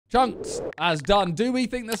Chunkz has done Do We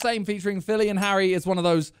Think the Same featuring Philly and Harry. Is one of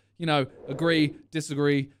those, you know, agree,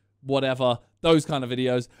 disagree, whatever, those kind of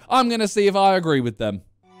videos. I'm going to see if I agree with them.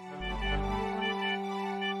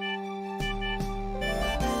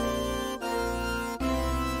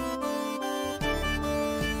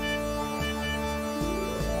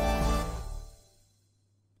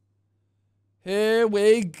 Here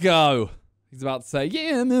we go. He's about to say,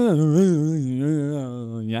 yeah.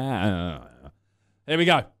 Here we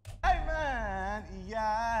go. Hey man,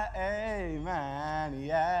 yeah, hey man,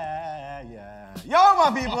 yeah. Yo,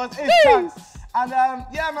 my people, it's Chunkz. And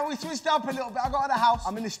yeah, man, we switched up a little bit. I got out of the house.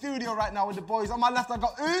 I'm in the studio right now with the boys. On my left, I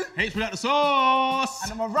got H without the sauce.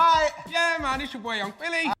 And on my right, yeah, man, it's your boy Young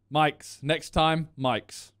Philly. Mike's. Next time,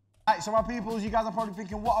 Mike's. Right, so my peoples, you guys are probably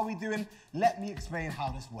thinking, what are we doing? Let me explain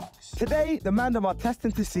how this works. Today, the mandem are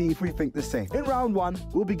testing to see if we think the same. In round 1,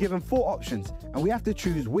 we'll be given 4 options, and we have to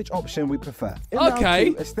choose which option we prefer. In round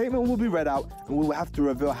 2, a statement will be read out, and we will have to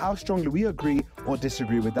reveal how strongly we agree or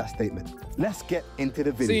disagree with that statement. Let's get into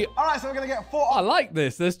the video. All right, so we're gonna get 4 options. I like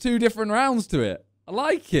this. There's 2 different rounds to it. I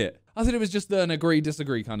like it. I thought it was just an agree,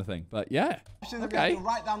 disagree kind of thing, but yeah. Okay.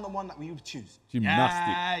 Write down the one that we would choose.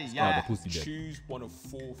 Gymnastics. Yeah. Choose one of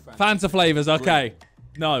 4 Fanta flavors, okay.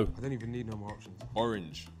 No. I don't even need no more options.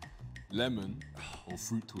 Orange, lemon, or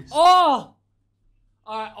fruit twist. Oh!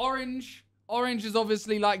 Alright, orange. Orange is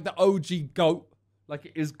obviously like the OG goat. Like,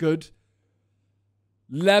 it is good.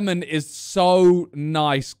 Lemon is so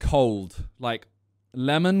nice cold. Like,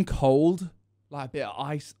 lemon cold. Like a bit of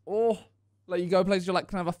ice. Oh. Like, you go places, you're like,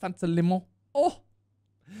 can I have a Fanta limo? Oh.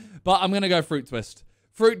 But I'm going to go fruit twist.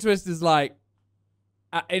 Fruit twist is like,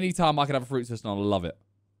 at any time I can have a fruit twist and I'll love it.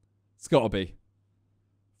 It's got to be.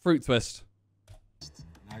 Fruit twist.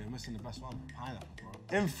 Now you're missing the best one. Pineapple,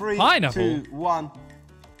 bro. In 3, Pineapple? 2, 1.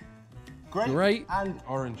 Grape and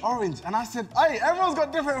orange. And I said, hey, everyone's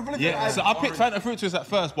got different flipping. Yeah, so I picked Fanta fruit twist at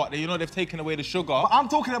first, but you know they've taken away the sugar. But I'm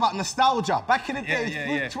talking about nostalgia. Back in the days,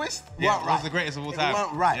 fruit twist weren't right. Was the greatest of all time. It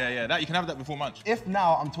weren't right. Yeah, that you can have that before lunch. If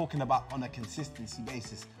now I'm talking about on a consistency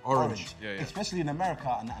basis, orange. Especially in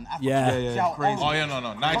America and Africa. Yeah. Crazy. Oh yeah,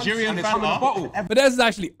 no. Nigerian Fanta. But there's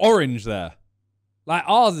actually orange there. Like,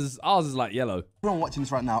 ours is like yellow. Everyone watching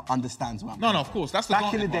this right now understands what I'm No, of course. That's the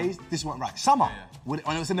Back in the days, this weren't right. Summer, when it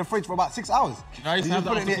was in the fridge for about 6 hours. No, you just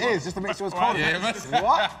put it in your ears just to make sure it's cold.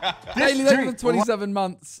 What? Daily Legend for 27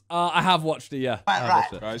 months. I have watched it, yeah. Right.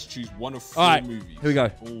 Guys, choose one of 4 movies. Here we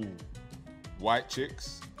go. Ooh. White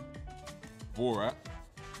Chicks, Borat,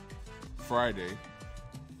 Friday,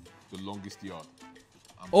 The Longest Yard.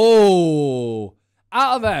 Oh.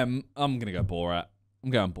 Out of them, I'm going to go Borat.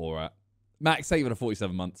 I'm going Borat. Max, 8 out of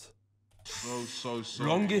 47 months. So sorry.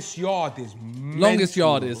 Longest Yard is mental. Longest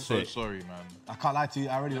Yard is So sick. sorry, man. I can't lie to you,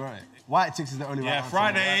 I already wrote it. White Chicks is the only one. Yeah,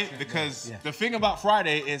 Friday, because the thing about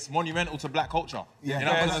Friday is monumental to black culture. Yeah. You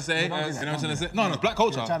know what I'm trying to say? You know what I'm trying to say? No, it's black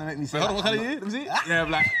culture. You're trying to make me say Wait, hold on, that. what color are you? Let me see. Yeah,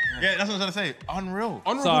 black. Yeah, that's what I'm trying to say. Unreal.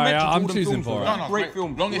 Honorable Sorry, mention to I'm all them choosing films, Borat. though. No, Great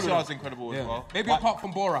film. Longest Yard's incredible as well. Maybe apart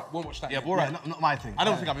from Borat, won't watch that. Yeah, yet. Borat. Yeah, not my thing. I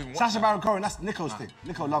don't think I've even watched Sacha that. Baron Cohen, that's Nico's thing.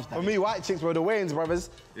 Nico loves that. For me, White Chicks were the Wayans brothers.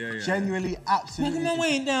 Genuinely, absolutely. Making my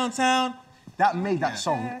way in downtown. That made that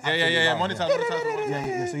song. Yeah. Monetize.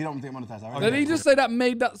 Yeah, so you don't think monetize. Did he just say that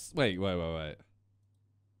made that... Wait.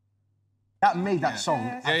 That made that song.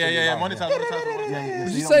 Yeah. Monetize. Yeah. Did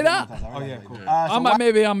so you don't say think that? monetize. Oh, yeah, cool. So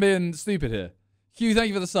Maybe I'm being stupid here. Hugh, thank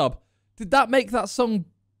you for the sub. Did that make that song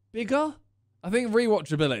bigger? I think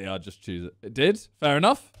rewatchability, I'd just choose it. It did? Fair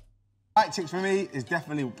enough. White Chicks for me is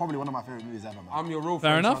definitely probably one of my favorite movies ever, man. I'm your real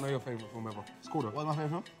Fair fan, enough. so I know your favourite film ever. It's called it. What's my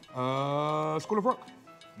favorite film? School of Rock.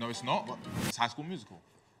 No, it's not. It's High School Musical.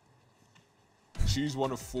 Choose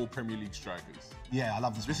one of 4 Premier League strikers. Yeah, I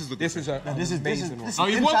love this. This is the This is a amazing one. Oh,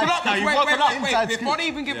 you've woken up now. You've woken up. Wait. Before they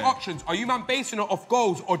even give options, are you man basing it off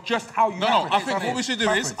goals or just how you? No. I think what we should do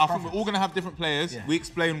is, I think we're all gonna have different players. We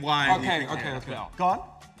explain why. Okay. Go on.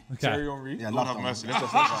 Okay. Thierry Henry. Yeah, Lord love have that mercy. one.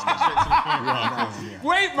 Let's just straight to the point.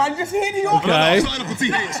 Wait, man, just hear the order. Okay.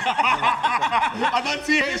 I done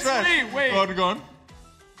TH first. Wait. Go on.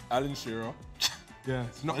 Alan Shearer, Yeah,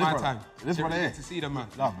 it's not my time. This one here. To see them, man.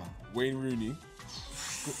 Love, man. Wayne Rooney,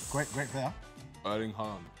 Great player. Erling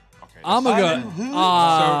Haaland. Okay. I'm a Erling go. who? So You're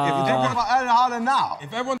talking about Erling Haaland now.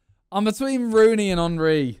 if everyone I'm between Rooney and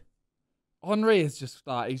Henry. Henry is just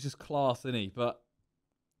like, he's just class, isn't he? But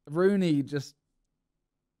Rooney just...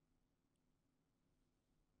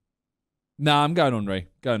 Nah, I'm going Henry.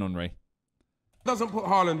 doesn't put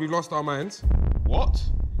Haaland, we've lost our minds. What?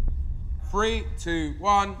 3, 2,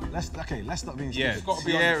 1. Let's stop being stupid. It's got to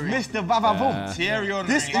be honest. Mr. Vavavoom. Thierry Henry.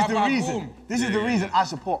 This is the Vavavoom. reason. This is the reason I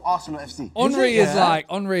support Arsenal FC.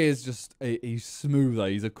 Henry is just he's smoother.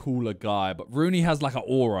 He's a cooler guy, but Rooney has like an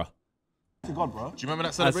aura. To God, bro. Do you remember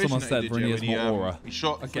that celebration someone said, that he Rooney did, has when more aura. he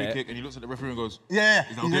shot a free Okay. kick and he looks at the referee and goes, Yeah.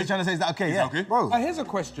 Is that He's okay? trying to say, is that okay? Is Yeah. that okay? Bro. Here's a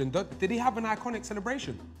question. Did he have an iconic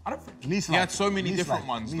celebration? I don't think. Knee he slide. had so many Knee different slide.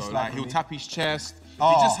 ones Knee though. slide Like for he'll me. tap his chest.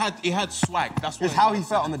 Oh. He had swag. That's what It's how he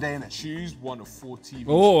felt on the day, innit? Choose one of 4 TV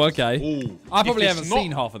Oh, shows. okay. Ooh. I probably If it's haven't not-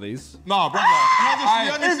 seen half of these. Nah, brother. Can I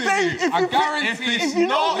just be honest with you? I guarantee. If it's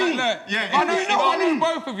not- Look, Yeah, I if know it's you know not- I know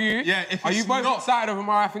both of you. Yeah, if Are you it's both not- excited over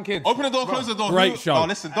my wife and kids? Open the door, close the door. Great show. Oh,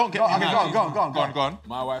 listen, don't get me Okay, mad. go on. Go on.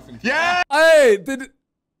 My wife and Yeah! Hey,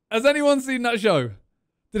 has anyone seen that show?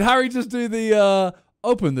 Did Harry just do the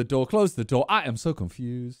open the door, close the door? I am so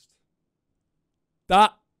confused.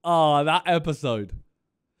 That episode.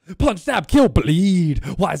 Punch, stab, kill, bleed.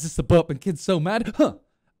 Why is this suburban kid so mad? Huh.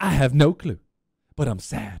 I have no clue. But I'm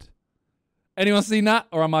sad. Anyone seen that?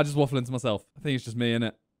 Or am I just waffling to myself? I think it's just me,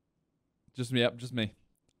 innit? Just me, just me.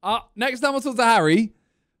 Next time I talk to Harry,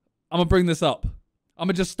 I'm gonna bring this up. I'm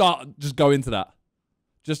gonna just go into that.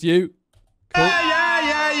 Just you. Cool.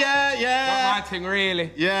 Yeah. Not my thing,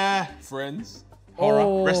 really. Yeah. Friends.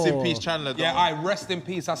 Oh. Rest in peace, Chandler. Yeah, I rest in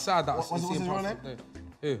peace. I sad that. What's his real name?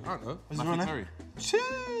 Who? I don't know. What's his real name? Terry.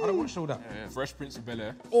 I don't watch all that. Fresh Prince of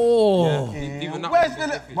Bel-Air. Oh. Even that. Where's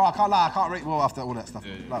the... Bro, I can't lie. I can't rate well after all that stuff.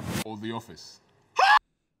 Like, Or The Office.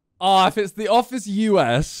 If it's The Office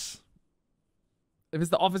US, if it's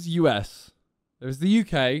The Office US, if it's the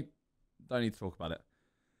UK, don't need to talk about it.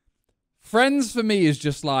 Friends for me is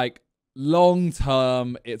just like long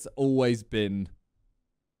term. It's always been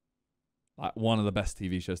like one of the best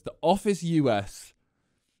TV shows. The Office US,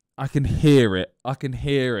 I can hear it.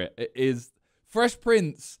 It is Fresh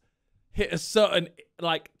Prince hit a certain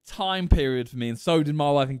like time period for me, and so did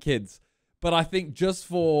My Wife and Kids. But I think just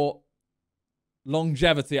for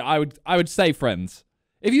longevity, I would say Friends.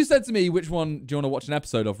 If you said to me which one do you want to watch an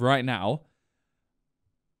episode of right now,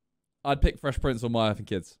 I'd pick Fresh Prince or My Wife and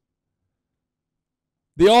Kids.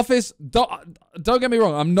 The Office, don't get me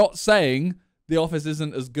wrong, I'm not saying The Office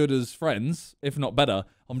isn't as good as Friends, if not better.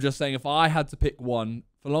 I'm just saying if I had to pick one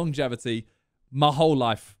for longevity, my whole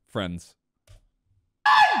life, Friends.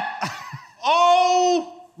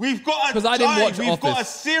 Oh, we've got a Because I didn't watch we've Office. got a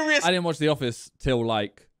serious. I didn't watch The Office till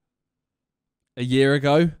like a year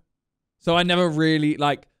ago. So I never really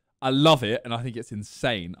like. I love it, and I think it's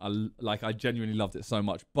insane. I genuinely loved it so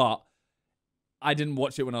much, but I didn't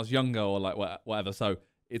watch it when I was younger or like whatever. So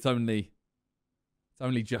it's only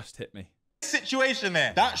just hit me. Situation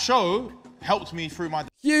there. That show helped me through my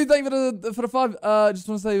Hugh, thank you for the 5. Just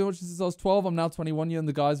want to say, I've watched since I was 12. I'm now 21. You and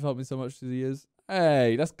the guys have helped me so much through the years.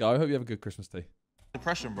 Hey, let's go. Hope you have a good Christmas tea.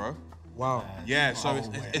 depression, bro. Wow. Yeah, so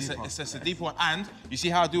it's a deep one. And you see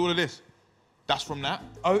how I do all of this? That's from that.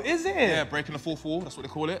 Oh, is it? Yeah, breaking the fourth wall. That's what they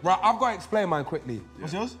call it. Right, I've got to explain mine quickly.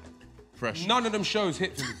 what's yours? Fresh. None of them shows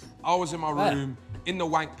hit for me. I was in my room, in the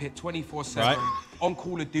wank pit, 24/7, Right. on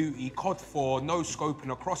Call of Duty, COD 4, no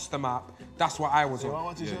scoping across the map. That's what I was So on. what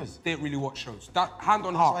watches yours? Didn't really watch shows. That hand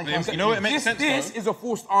on heart. why you know what, it makes sense, This though. is a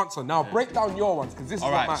forced answer. Now break down your ones because this All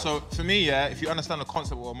is what right, matters. so for me, yeah, if you understand the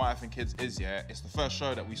concept of what My Wife and Kids is, yeah, it's the first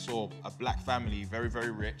show that we saw a black family, very,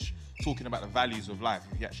 very rich, talking about the values of life,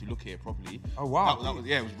 if you actually look at it properly. Oh, wow. That was,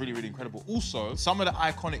 yeah, it was really, really incredible. Also, some of the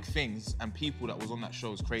iconic things and people that was on that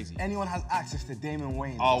show is crazy. Anyone has access to Damon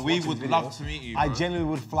Wayans. Oh, that's we watching would video, love to meet you, I bro. genuinely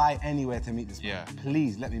would fly anywhere to meet this man. Yeah.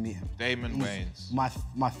 Please let me meet him. Damon He's Wayans.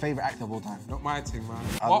 My favorite actor of all time. Not my thing, man.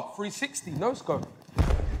 What? 360? No scope.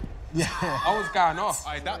 Yeah. I was going off.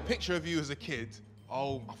 Alright, that picture of you as a kid,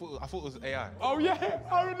 oh, I thought it was AI. Oh, yeah.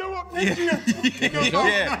 I don't know what picture you're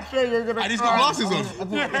Yeah. And he's got glasses on.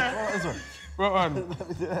 This one. What one?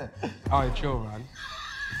 Oh, chill, man.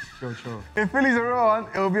 Chill. If Philly's a real one,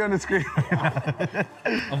 it'll be on the screen.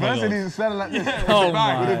 First, he's standing like this. Oh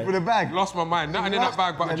my. With a bag. Lost my mind. Nothing in that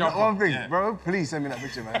bag but a Yeah, jumper. One thing, bro, please send me that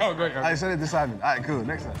picture, man. Oh, great. I send it to Simon. All right, cool.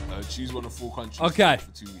 Next time. Choose one of 4 countries Okay.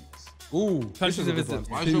 for 2 weeks. Ooh. Countries of visit.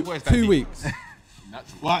 Why is your voice that 2 deep? weeks.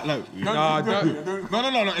 Natural. What? Look. Nah, don't.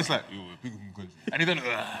 No. It's like, yo, big country. And he done.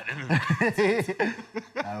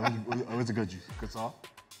 Where's a good juice? Qatar,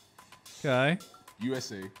 Okay.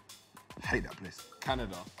 USA, I hate that place.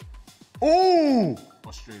 Canada, Ooh!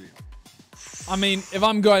 Australia. I mean, if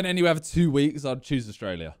I'm going anywhere for 2 weeks, I'd choose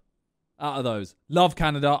Australia. Out of those. Love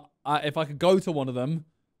Canada. If I could go to one of them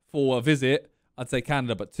for a visit, I'd say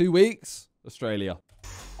Canada. But 2 weeks, Australia.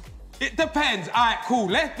 It depends. All right, cool.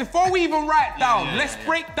 Before we even write down, let's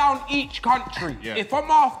break down each country. Yeah. If I'm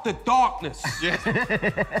after darkness,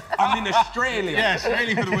 I'm in Australia. Yeah,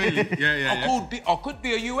 Australia for the wheelie. I could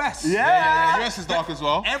be a US. Yeah. US is dark as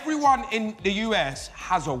well. Everyone in the US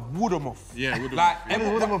has a woodamuff. Yeah, woodamuff.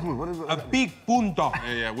 Like, What is it? a big bunda.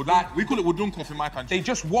 Yeah. Like, we call it wudunkoff in my country. they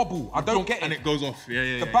just wobble. I don't get it. And it goes off.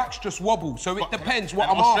 The backs just wobble. So it depends what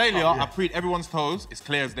in I'm Australia, after. I pre everyone's toes. It's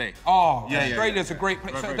clear as day. Oh, Yeah, Australia's yeah. a great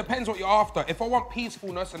place. So it depends what you're after. If I want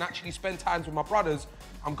peacefulness and actually spend time with my brothers,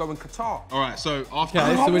 I'm going Qatar. All right, so after.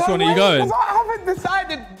 Okay, so which one are you going? Because I haven't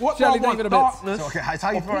decided what Shelly, I want. leave it a bit. Darkness. So, okay, it's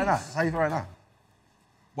how you feel right now. It's how you feel right now.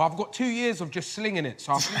 Well, I've got 2 years of just slinging it,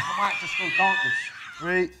 so I think I might just go darkness.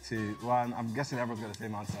 3, 2, 1. I'm guessing everyone's got the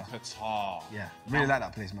same answer. Qatar. Yeah, really like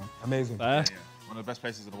that place, man. Amazing. Fair. Yeah, one of the best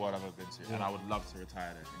places in the world I've ever been to, and I would love to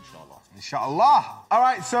retire there, inshallah. Inshallah. All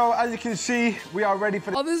right, so as you can see, we are ready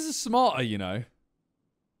for the... Oh, this is smarter, you know.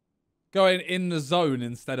 Going in the zone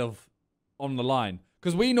instead of on the line.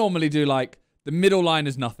 Because we normally do like, the middle line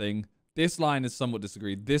is nothing. This line is somewhat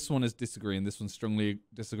disagree. This one is disagree, and this one strongly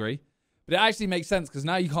disagree. But it actually makes sense, because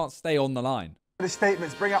now you can't stay on the line. The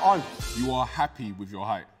statements, bring it on. You are happy with your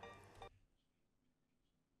height.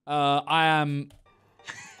 I am...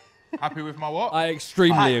 Happy with my what? I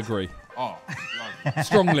extremely agree. Oh, lovely.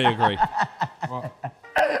 Strongly agree. Are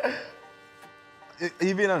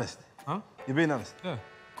you being honest? Huh? You're being honest? Yeah.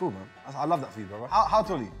 Cool, man. I love that for you, bro. How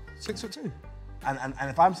tall are you? 6'2". And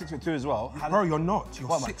if I'm 6'2" as well... Bro, you're not. You're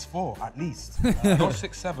What, man? 6'4", at least. You're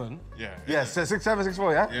 6'7". Yeah, so 6'7",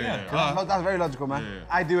 6'4", yeah? Yeah. That's very logical, man. Yeah.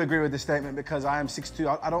 I do agree with this statement because I am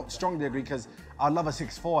 6'2". I don't strongly agree because I'd love a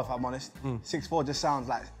 6'4", if I'm honest. 6'4" just sounds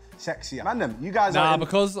like sexy. Man, them, you guys Nah, are...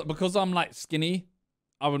 because I'm like skinny,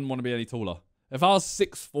 I wouldn't want to be any taller. If I was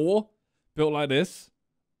 6'4", built like this,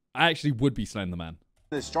 I actually would be slaying the man.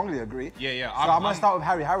 I strongly agree. Yeah. So I'm going to start with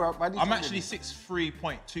Harry. Harry, why do you I'm strongly actually agree?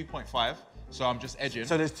 6'3", 2.5, so I'm just edging.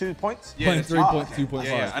 So there's 2 points? Yeah, Point there's 3, two- point 2, point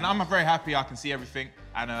 5. Yeah, and I'm very happy I can see everything,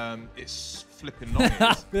 and it's flipping long. It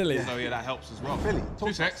is. Really? So yeah, that helps as well. Billy, talk 2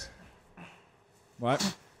 to secs.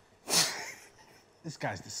 Right? This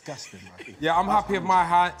guy's disgusting, man. Yeah, I'm happy with my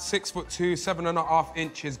height. 6'2", 7.5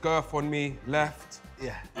 inches girth on me, left.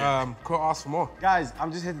 Yeah. Couldn't ask for more. Guys,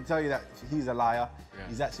 I'm just here to tell you that he's a liar. Yeah.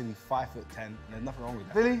 He's actually 5'10", and there's nothing wrong with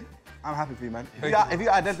that. Billy, I'm happy for you, man. Thank you. If you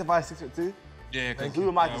identify 6'2", Yeah, who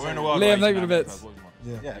am I to we're say? in the world. Liam, where leave you it a can bit. have what you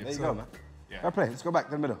want. Yeah, there you go, man. Yeah. Fair play. Let's go back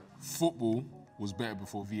to the middle. Football was better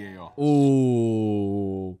before VAR.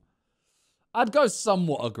 Ooh. I'd go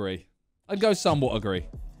somewhat agree.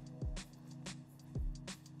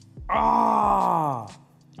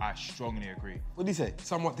 I strongly agree. What do you say?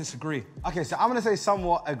 Somewhat disagree. Okay, so I'm gonna say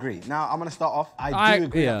somewhat agree. Now I'm gonna start off. I do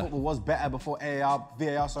agree yeah. that football was better before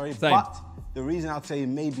VAR, sorry. Same. But the reason I'd say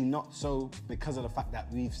maybe not so because of the fact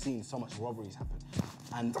that we've seen so much robberies happen.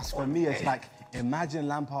 And for me, it's like, imagine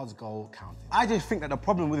Lampard's goal counting. I just think that the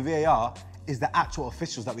problem with VAR is the actual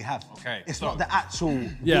officials that we have. Okay, It's so- not the actual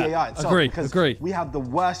Yeah, VAR itself. agree, because agree. we have the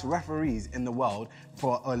worst referees in the world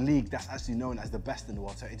for a league that's actually known as the best in the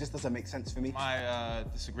world. So it just doesn't make sense for me. My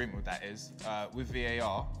disagreement with that is, with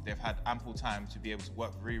VAR, they've had ample time to be able to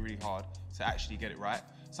work really, really hard to actually get it right.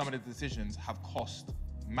 Some of the decisions have cost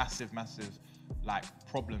massive like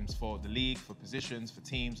problems for the league, for positions, for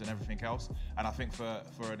teams and everything else. And I think for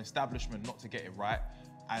an establishment not to get it right,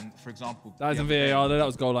 and for example... That isn't the other day- VAR, though. That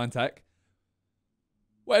was goal line tech.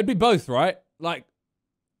 Well, it'd be both, right? Like,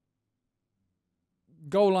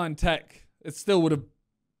 goal line tech, it still would have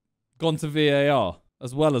gone to VAR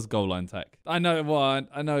as well as goal line tech. I know, well,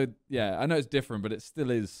 I know it's different, but it still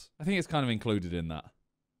is. I think it's kind of included in that.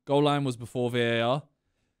 Goal line was before VAR.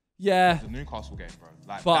 Yeah. The Newcastle game, bro.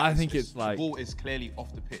 Like, But that I is think just- it's like- the ball is clearly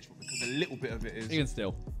off the pitch, but because a little bit of it is... You can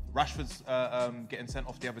still. Rashford's getting sent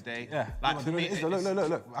off the other day. Yeah. Like, for me,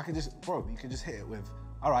 Look. I can just, bro, you can just hit it with,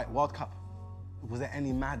 all right, World Cup. Was there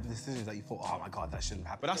any mad decisions that you thought, oh my God, that shouldn't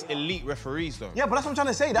happen? But that's elite referees, though. Yeah, but that's what I'm trying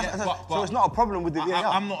to say. So it's not a problem with the VAR.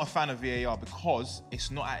 I'm not a fan of VAR because it's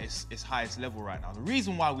not at its highest level right now. The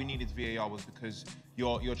reason why we needed VAR was because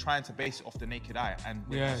you're trying to base it off the naked eye, and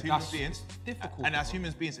Yeah, as human that's beings, difficult, and as bro.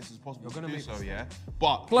 human beings, it's impossible You're to gonna do make so. mistakes. Yeah,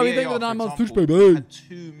 but Chloe, think VAR, of the 9 for months example, push, baby. had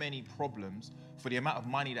too many problems for the amount of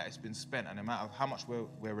money that has been spent and the amount of how much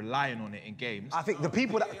we're relying on it in games. I think the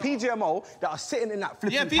people that PGMO that are sitting in that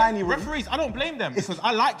flipping Yeah, tiny room. referees. I don't blame them because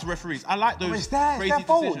I liked referees. I like those It's their crazy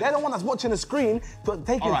fault. decisions. They're the one that's watching the screen for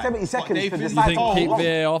taking All right, 70 but seconds they've to been- You decide think what's keep wrong.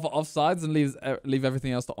 VAR for offsides and leave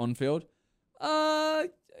everything else to on-field?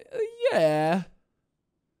 Yeah.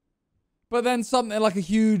 But then something like a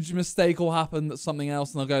huge mistake will happen, that's something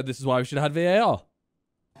else, and they'll go, this is why we should have had VAR.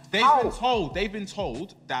 They've been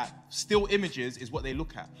told that still images is what they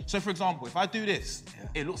look at. So for example, if I do this,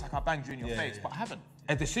 it looks like I banged you in your face, but I haven't.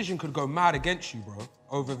 A decision could go mad against you, bro,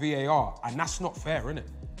 over VAR, and that's not fair, innit?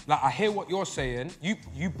 Like, I hear what you're saying.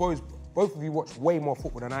 You boys, both of you watch way more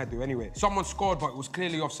football than I do anyway. Someone scored, but it was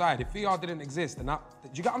clearly offside. If VAR didn't exist, then do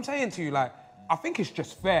you get what I'm saying to you? Like, I think it's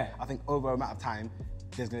just fair. I think over a amount of time,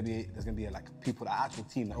 there's gonna be like people, the actual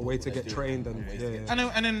team. That a way to get trained and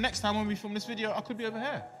And then next time when we film this video, I could be over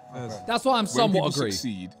here. That's why I'm somewhat when people agree.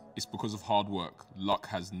 succeed, it's because of hard work. Luck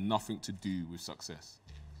has nothing to do with success.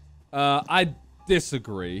 I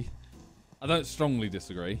disagree. I don't strongly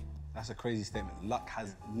disagree. That's a crazy statement. Luck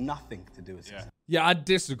has nothing to do with success. Yeah, I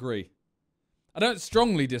disagree. I don't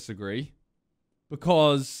strongly disagree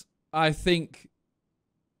because I think,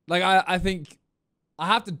 like, I think I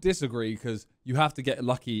have to disagree because you have to get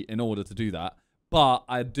lucky in order to do that. But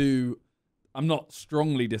I'm not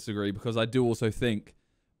strongly disagree because I do also think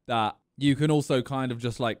that you can also kind of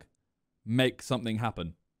just like make something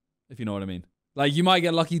happen, if you know what I mean. Like, you might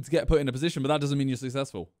get lucky to get put in a position, but that doesn't mean you're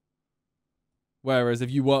successful. Whereas if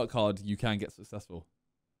you work hard, you can get successful.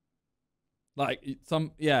 Like,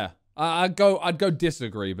 I'd go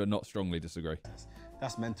disagree, but not strongly disagree.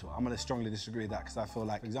 That's mental. I'm gonna strongly disagree with that because I feel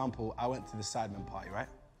like, for example, I went to the Sidemen party, right?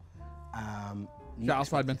 Not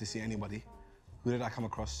expecting to see anybody. Who did I come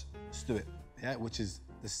across? Stuart, yeah, which is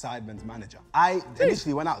the Sidemen's manager. I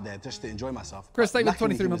initially went out there just to enjoy myself. Chris, take me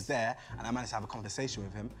 23 he months. was there, and I managed to have a conversation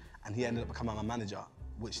with him, and he ended up becoming my manager,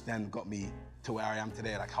 which then got me to where I am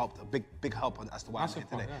today. Like, helped a big help as to why I'm here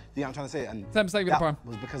today. Yeah. You know what I'm trying to say? And 10% that prime.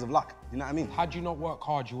 was because of luck. You know what I mean? Had you not worked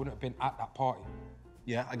hard, you wouldn't have been at that party.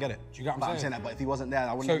 Yeah, I get it. Do you get what but I'm saying? that, but if he wasn't there,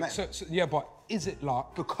 I wouldn't have met him. Yeah, but is it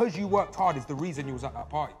luck? Because you worked hard is the reason you was at that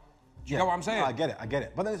party. Do you get what I'm saying? No, I get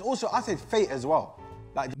it. But then it's also, I said fate as well.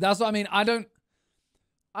 Like, That's what I mean. I don't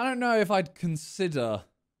know if I'd consider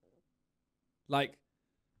like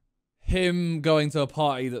him going to a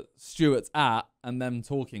party that Stuart's at and them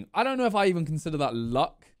talking. I don't know if I even consider that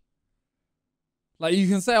luck. Like, you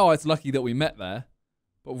can say, oh, it's lucky that we met there,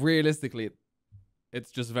 but realistically, it's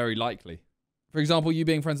just very likely. For example, you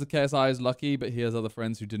being friends with KSI is lucky, but he has other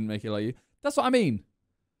friends who didn't make it like you. That's what I mean.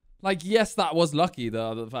 Like, yes, that was lucky,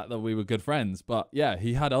 the fact that we were good friends, but yeah,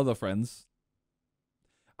 he had other friends.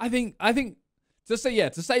 I think to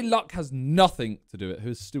say luck has nothing to do with it.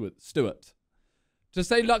 Who's Stuart? To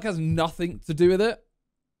say luck has nothing to do with it,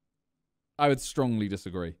 I would strongly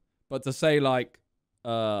disagree. But to say like,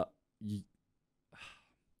 maybe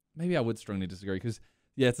I would strongly disagree because,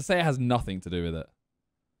 yeah, to say it has nothing to do with it,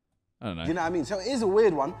 I don't know. you know what I mean? So it is a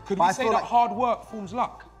weird one. Could but we I say feel that like hard work forms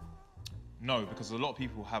luck? No, because a lot of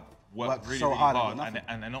people have worked Worked really, so really hard hard, and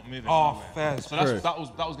and they're not moving. Oh, nowhere. fair. So True. that was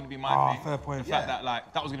going to be my thing. fair point. The fact that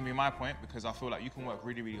that was going to be my point because I feel like you can work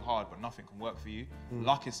really, really hard, but nothing can work for you.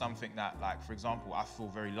 Luck is something that, like, for example, I feel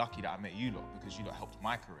very lucky that I met you lot because you lot helped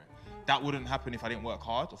my career. That wouldn't happen if I didn't work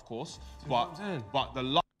hard, of course. But the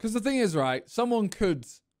luck. Because the thing is, right, someone could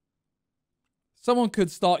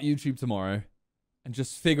start YouTube tomorrow and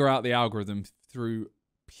just figure out the algorithm through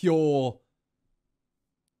pure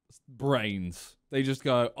brains. They just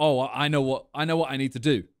go, oh, I know what I need to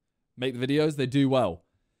do. Make the videos, they do well.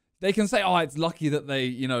 They can say, oh, it's lucky that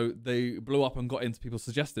they blew up and got into people's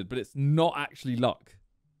suggested, but it's not actually luck.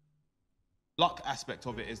 Luck aspect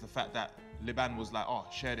of it is the fact that Liban was like, oh,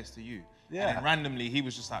 share this to you. Yeah. And then randomly, he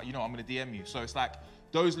was just like, you know, I'm going to DM you. So it's like,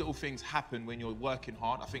 those little things happen when you're working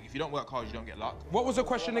hard. I think if you don't work hard, you don't get luck. What was the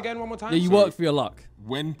question again, one more time? Yeah, you work for your luck.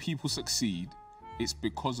 When people succeed, it's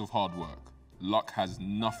because of hard work. Luck has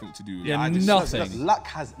nothing to do with Yeah, it. nothing. luck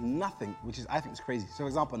has nothing, which is, I think, is crazy. So, for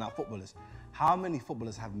example, now footballers, how many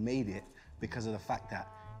footballers have made it because of the fact that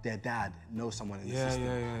their dad knows someone in the system,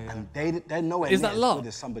 and they're nowhere Is near that as luck? good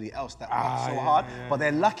as somebody else that works so hard, but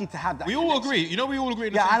they're lucky to have that. We all agree. You know, we all agree.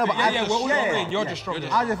 Yeah, I know, but we're all agreeing. You're just strong.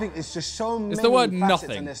 I just think it's just so many the word facets,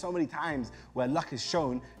 nothing. and there's so many times where luck has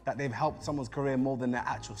shown that they've helped someone's career more than their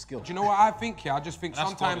actual skill. Do you know what I think? Yeah, I just think That's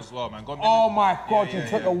sometimes. God as well, man. God Oh my God, Yeah, you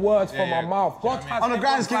took the words from my mouth. God has On the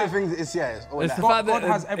grand scheme of everyone's things, it's always It's that. the fact God that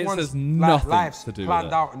has it everyone's says nothing lives to do with planned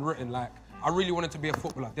it. out and written. Like, I really wanted to be a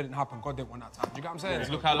footballer. It didn't happen. God didn't want that time. Do you get what I'm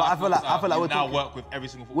saying? Look how But I feel like you we're now talking- work with every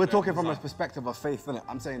single We're footballer talking from a inside. perspective of faith, innit?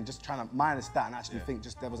 I'm saying just trying to minus that and actually think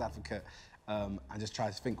just devil's advocate and just try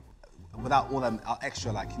to think without all them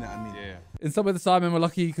extra, like, you know what I mean? Yeah. In some way, the Sidemen were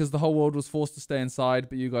lucky because the whole world was forced to stay inside,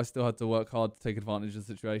 but you guys still had to work hard to take advantage of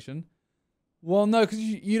the situation. Well, no, because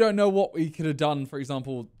you don't know what we could have done, for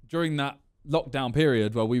example, during that lockdown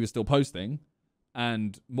period where we were still posting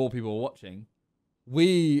and more people were watching.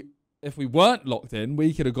 We if we weren't locked in,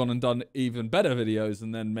 we could have gone and done even better videos,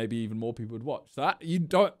 and then maybe even more people would watch. So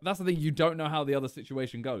that's the thing, you don't know how the other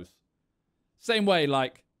situation goes. Same way,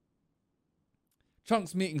 like,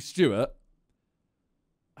 Chunkz meeting Stuart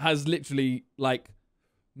has literally, like,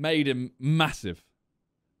 made him massive.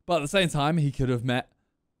 But at the same time, he could have met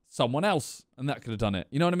someone else, and that could have done it.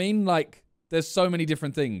 You know what I mean? Like, there's so many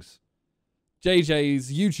different things.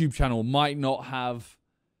 JJ's YouTube channel might not have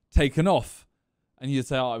taken off, and you'd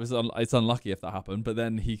say, oh, it's unlucky if that happened, but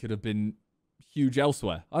then he could have been huge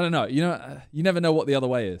elsewhere. I don't know. You know, you never know what the other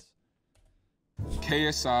way is.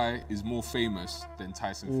 KSI is more famous than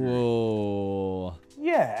Tyson Fury. Whoa.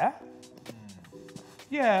 Yeah.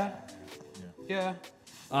 Yeah. Yeah.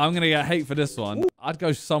 I'm going to get hate for this one. I'd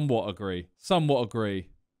go somewhat agree. Somewhat agree.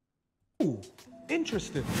 Ooh,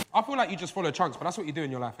 interesting. I feel like you just follow Chunkz, but that's what you do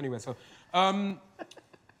in your life anyway. So,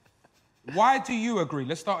 why do you agree?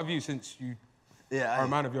 Let's start with you, since you are a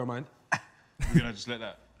man of your mind. We're gonna just let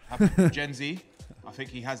that happen. Gen Z, I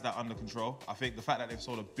think he has that under control. I think the fact that they've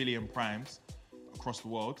sold 1 billion primes across the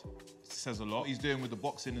world says a lot. He's doing with the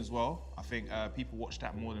boxing as well. I think people watch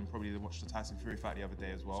that more than probably they watched the Tyson Fury fight the other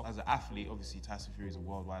day as well. As an athlete, obviously Tyson Fury is a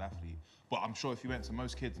worldwide athlete. But I'm sure if you went to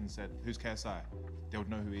most kids and said, who's KSI? They would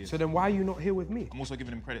know who he is. So then why are you not here with me? I'm also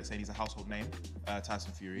giving him credit saying he's a household name,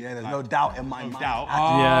 Tyson Fury. Yeah, there's no doubt in my mind. No doubt.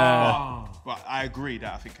 Yeah. But I agree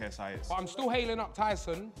that I think KSI is. But I'm still hailing up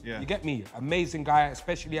Tyson. Yeah. You get me? Amazing guy,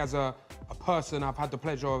 especially as a person. I've had the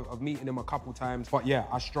pleasure of meeting him a couple times. But yeah,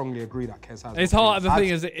 I strongly agree that KSI is. It's hard. The thing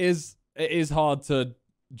is, it is hard to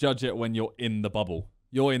judge it when you're in the bubble.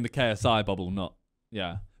 You're in the KSI bubble, not.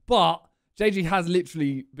 Yeah. But JG has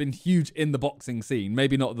literally been huge in the boxing scene.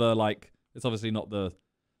 Maybe not the, like, it's obviously not the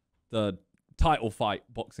title fight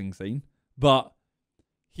boxing scene, but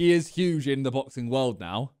he is huge in the boxing world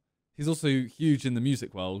now. He's also huge in the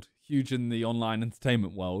music world, huge in the online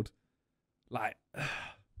entertainment world. Like,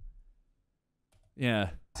 yeah.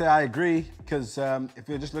 So I agree, because if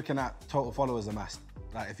you're just looking at total followers amassed,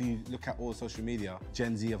 like if you look at all social media,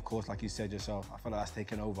 Gen Z, of course, like you said yourself, I feel like that's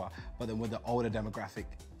taken over. But then with the older demographic,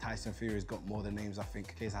 Tyson Fury's got more than names. I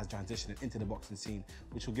think KSI has transitioned into the boxing scene,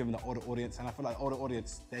 which will give him the older audience. And I feel like the older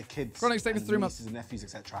audience, their kids, and nieces and nephews,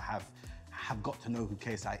 etc., have got to know who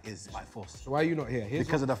KSI is by force. So why are you not here?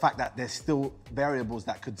 Because of the fact that there's still variables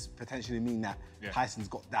that could potentially mean that Tyson's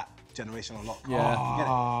got that generational lock.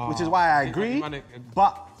 Yeah. Which is why I agree,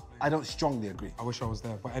 but I don't strongly agree. I wish I was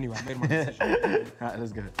there, but anyway, I made my decision. All right,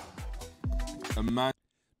 let's go. A man.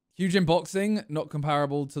 Huge in boxing, not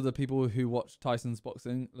comparable to the people who watch Tyson's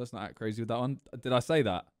boxing. Let's not act crazy with that one. Did I say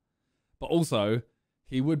that? But also,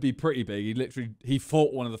 he would be pretty big. He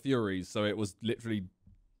fought one of the Furies, so it was literally,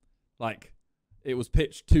 like, it was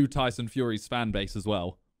pitched to Tyson Fury's fan base as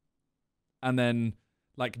well. And then,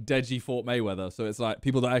 like, Deji fought Mayweather, so it's like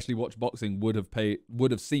people that actually watch boxing would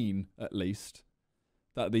have seen at least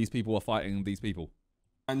that these people are fighting these people.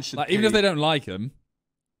 Like, even if they don't like him,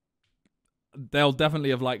 they'll definitely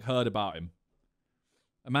have, like, heard about him.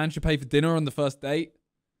 A man should pay for dinner on the first date.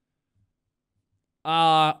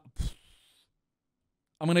 I'm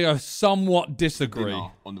gonna go somewhat disagree.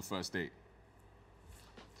 Dinner on the first date.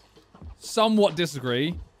 Somewhat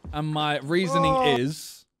disagree, and my reasoning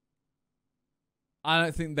is I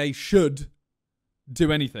don't think they should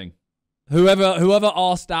do anything. Whoever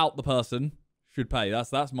asked out the person should pay.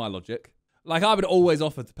 That's my logic. Like, I would always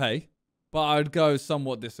offer to pay, but I would go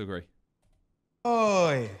somewhat disagree.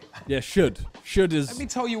 Oi. Yeah, should. Should is... Let me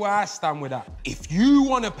tell you where I stand with that. If you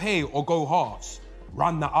want to pay or go halves,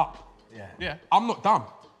 run that up. Yeah. I'm not dumb.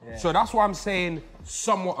 Yeah. So that's why I'm saying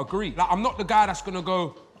somewhat agree. Like, I'm not the guy that's going to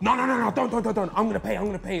go, no, don't. I'm going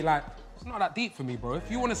to pay. Like, it's not that deep for me, bro. If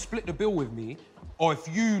you want to split the bill with me, or if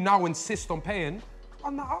you now insist on paying,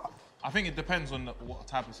 run that up. I think it depends on what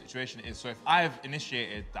type of situation it is. So if I've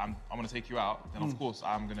initiated that I'm going to take you out, then of course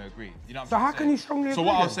I'm going to agree. You know what I'm So how saying? can you strongly agree? So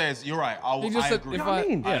what I'll say is, you're right. I agree. You know what I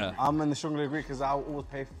mean? Yeah. I'm going to strongly agree because I'll always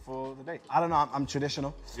pay for the date. I don't know. I'm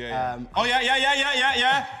traditional. Yeah.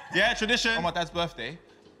 Yeah, tradition. On my dad's birthday,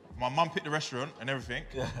 my mum picked the restaurant and everything.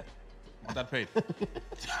 Yeah. My dad paid.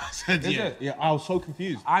 I said, yeah, I was so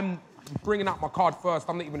confused. I'm bringing out my card first.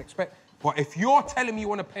 I'm not even expecting. But if you're telling me you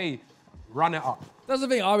want to pay, run it up. That's the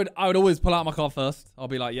thing. I would always pull out my card first. I'll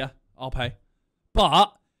be like, yeah, I'll pay.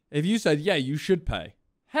 But if you said, yeah, you should pay,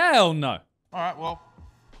 hell no. All right, well,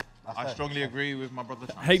 I strongly agree with my brother.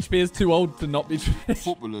 HB is too old to not be traditional.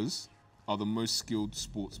 Footballers are the most skilled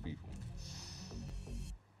sports people.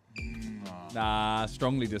 Nah,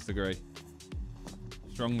 strongly disagree.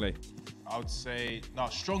 Strongly. I would say, no,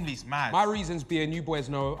 strongly's mad. My reasons being, you boys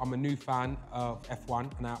know I'm a new fan of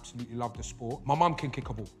F1 and I absolutely love the sport. My mum can kick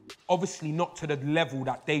a ball. Obviously not to the level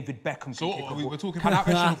that David Beckham So can kick a ball. we're talking Can I-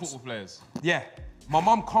 professional football players. Yeah. My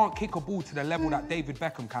mum can't kick a ball to the level that David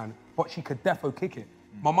Beckham can, but she could defo kick it.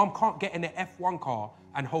 My mum can't get in an F1 car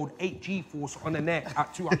and hold 8 G-force on the neck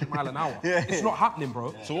at 200 mile an hour. It's not happening,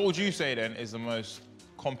 bro. So what would you say then is the most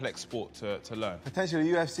complex sport to learn? Potentially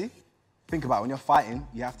UFC. Think about it. When you're fighting,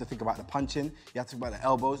 you have to think about the punching, you have to think about the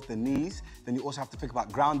elbows, the knees, then you also have to think about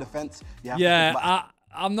ground defense. You have to think about...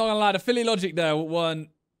 I'm not gonna lie, the Philly logic there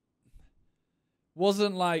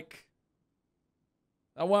wasn't like,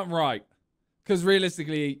 that weren't right. Because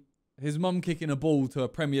realistically, his mum kicking a ball to a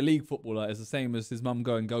Premier League footballer is the same as his mum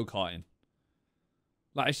going go-karting.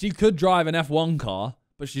 Like, she could drive an F1 car,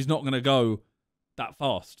 but she's not going to go that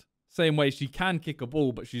fast. Same way she can kick a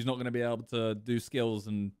ball, but she's not going to be able to do skills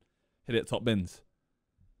and hit it top bins.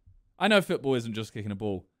 I know football isn't just kicking a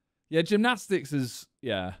ball. Yeah, gymnastics is,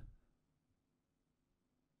 yeah.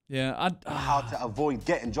 Yeah, how to avoid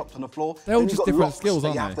getting dropped on the floor. They're all Then just you've got different locks skills, that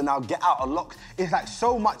aren't you they? have to now get out of locks. It's like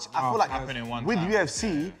so much. I feel like happening one with time.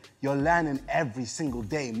 UFC, you're learning every single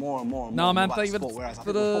day more and more and Nah, more man, about thank the you sport. Whereas I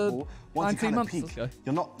for think with the football, once you 19 kind of months, peak, okay.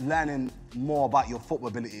 you're not learning more about your football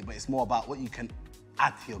ability, but it's more about what you can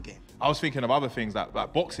add to your game. I was thinking of other things like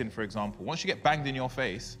boxing, for example. Once you get banged in your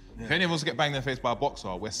face, if any of us get banged in the face by a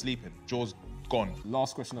boxer, we're sleeping. Jaw's gone.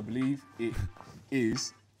 Last question, I believe, it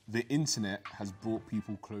is the internet has brought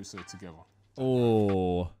people closer together.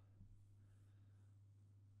 Oh.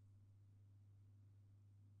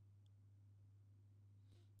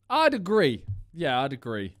 I'd agree. Yeah, I'd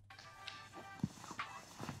agree.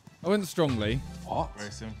 I went strongly. What?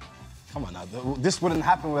 Very simple. Come on now, this wouldn't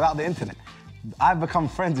happen without the internet. I've become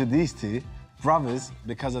friends with these two brothers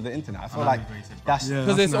because of the internet. I feel like that's...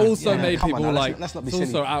 Because it's also made come on people now, like, let's not be it's silly.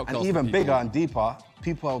 also outcast And even people. bigger and deeper,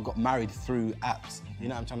 people have got married through apps. You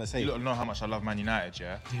know what I'm trying to say? You don't know how much I love Man United,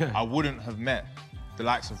 yeah? I wouldn't have met the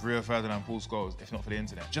likes of Rio Ferdinand, Paul Scholes, if not for the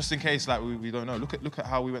internet. Just in case, like, we don't know. Look at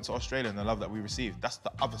how we went to Australia and the love that we received. That's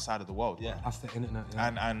the other side of the world. Yeah. That's the internet,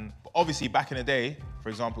 yeah. And obviously back in the day, for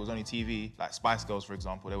example, it was only TV, like Spice Girls, for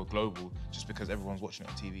example, they were global just because everyone's watching it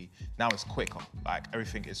on TV. Now it's quicker, like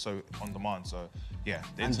everything is so on demand. So yeah.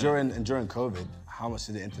 The And internet- during COVID, how much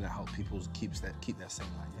did the internet help people keep their sane?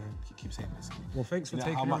 Like, keep saying this. Well, thanks for You know,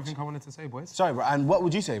 taking how much? everything I wanted to say, boys. Sorry, bro. And what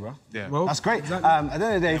would you say, bro? Yeah. Well, That's great. exactly. At the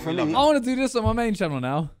end of the day, for me, I want to do this on my main channel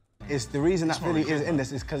now. it's the reason that Philly is in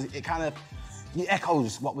this is because it kind of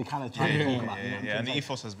echoes what we kind of try to talk about. You know? Yeah, and the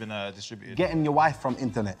ethos has been distributed. Getting your wife from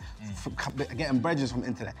internet, getting bridges from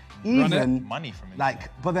internet, Run it. even Money from internet.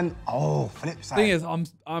 like. But then, flip side. Thing is,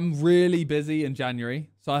 I'm really busy in January,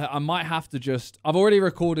 so I might have to just. I've already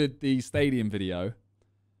recorded the stadium video.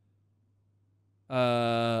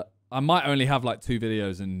 I might only have like 2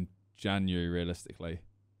 videos in January, realistically,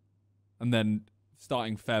 and then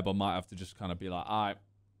starting Feb, I might have to just kind of be like, all right,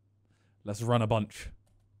 let's run a bunch.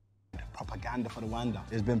 propaganda for the Wanda.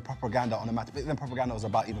 There's been propaganda on the matter. But then propaganda was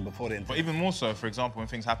about even before the internet. But even more so, for example, when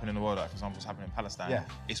things happen in the world, like for example, what's happening in Palestine, Yeah.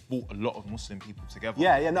 it's brought a lot of Muslim people together.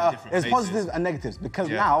 Yeah, in no, different there's places. positives and negatives because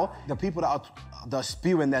Yeah. now the people that are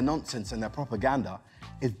spewing their nonsense and their propaganda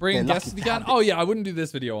is Bring they're guests lucky if to you have can. Oh yeah, I wouldn't do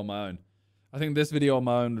this video on my own. I think this video on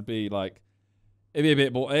my own would be like, it'd be a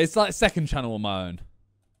bit more. It's like second channel on my own.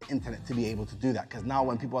 the internet to be able to do that. Because now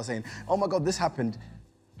when people are saying, "Oh my God, this happened,"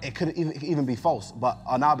 it could even be false. But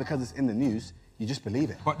now because it's in the news, you just believe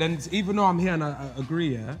it. But then, even though I'm here and I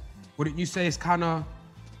agree, yeah, wouldn't you say it's kind of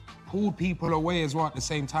pulled people away as well at the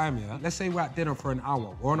same time, yeah? Let's say we're at dinner for an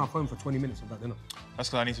hour. We're on our phone for 20 minutes without dinner. That's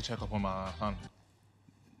because I need to check up on my son.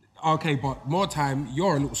 Okay, but more time,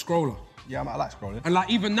 you're a little scroller. Yeah, I like scrolling. And like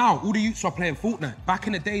even now, all the youths are playing Fortnite. Back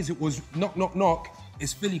in the days, it was knock, knock, knock.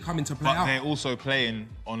 It's Philly coming to play But out. they're also playing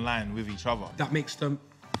online with each other. That makes them...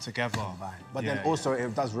 Together. But then also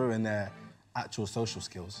it does ruin their actual social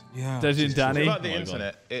skills. Yeah. Dejin Danny. About the Oh my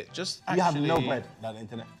internet, it just You have actually... no bread like the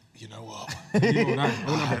internet. You know what? You know that. I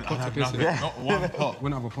wouldn't have a pot to piss in. Not one pot.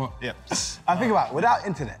 Wouldn't have a pot. Yeah. I think about it, without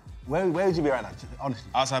internet, where would you be right now, honestly?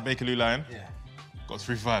 Outside Bakerloo line. Yeah. Got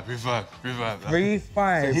 3-5.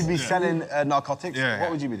 3-5. He'd be selling narcotics. Yeah.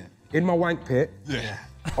 What would you be doing? In my wank pit, Yeah.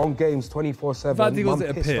 on games In fact, he 24/7. was Mum at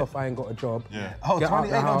a pissed pit. off I ain't got a job. Yeah. Oh, Get 20 out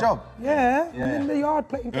the ain't no house. job. Yeah, Yeah. I'm in the yard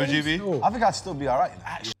playing Where would you games be? still. I think I'd still be all right. You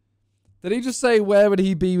know? Did he just say where would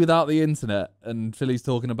he be without the internet? And Philly's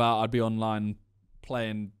talking about I'd be online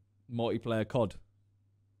playing multiplayer COD.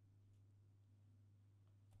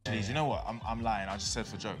 Actually, you know what? I'm lying. I just said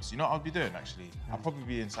for jokes. You know what I'd be doing, actually? I'd probably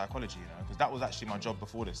be in psychology, you know, because that was actually my job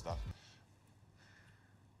before this stuff.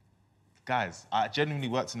 Guys, I genuinely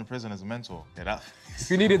worked in the prison as a mentor. Yeah, that... If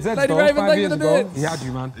you needed Zeds Lady though, Raven, 5 thank you years for the ago, bits. he had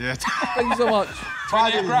you, man. Yeah. Thank you so much.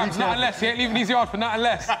 Friday 28 grams, nothing less. He ain't leaving his yard for nothing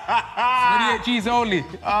less. 28 G's only.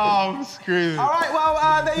 Oh, I'm screwed. All right,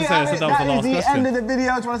 well, there you have it. That is the end of the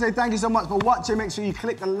video. I just want to say thank you so much for watching. Make sure you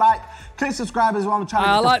click the like, click subscribe as well. I'm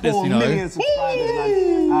trying to get to 4 million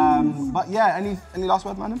subscribers, man. But yeah, any last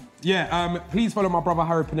word, man? Yeah, please follow my brother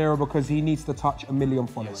Harry Pinero because he needs to touch 1 million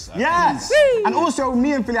followers. Yes! And also,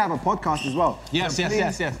 me and Philly have a podcast as well. Yes.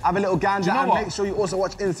 Have a little gander and make sure you also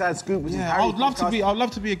watch Inside Scoop, which is Harry's podcast. I'd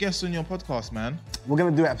love to be a guest on your podcast, man. We're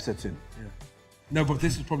gonna do an episode soon. Yeah. No, but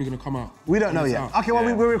this is probably gonna come out. We don't know yet. Okay, well,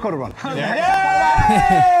 we'll record a run.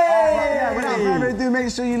 Yeah. Without further ado,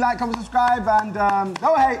 make sure you like, comment, subscribe, and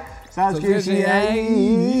no hate. Sounds good.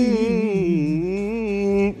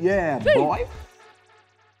 Yeah, boy.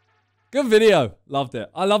 Good video. Loved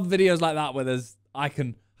it. I love videos like that where I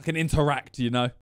can interact, you know?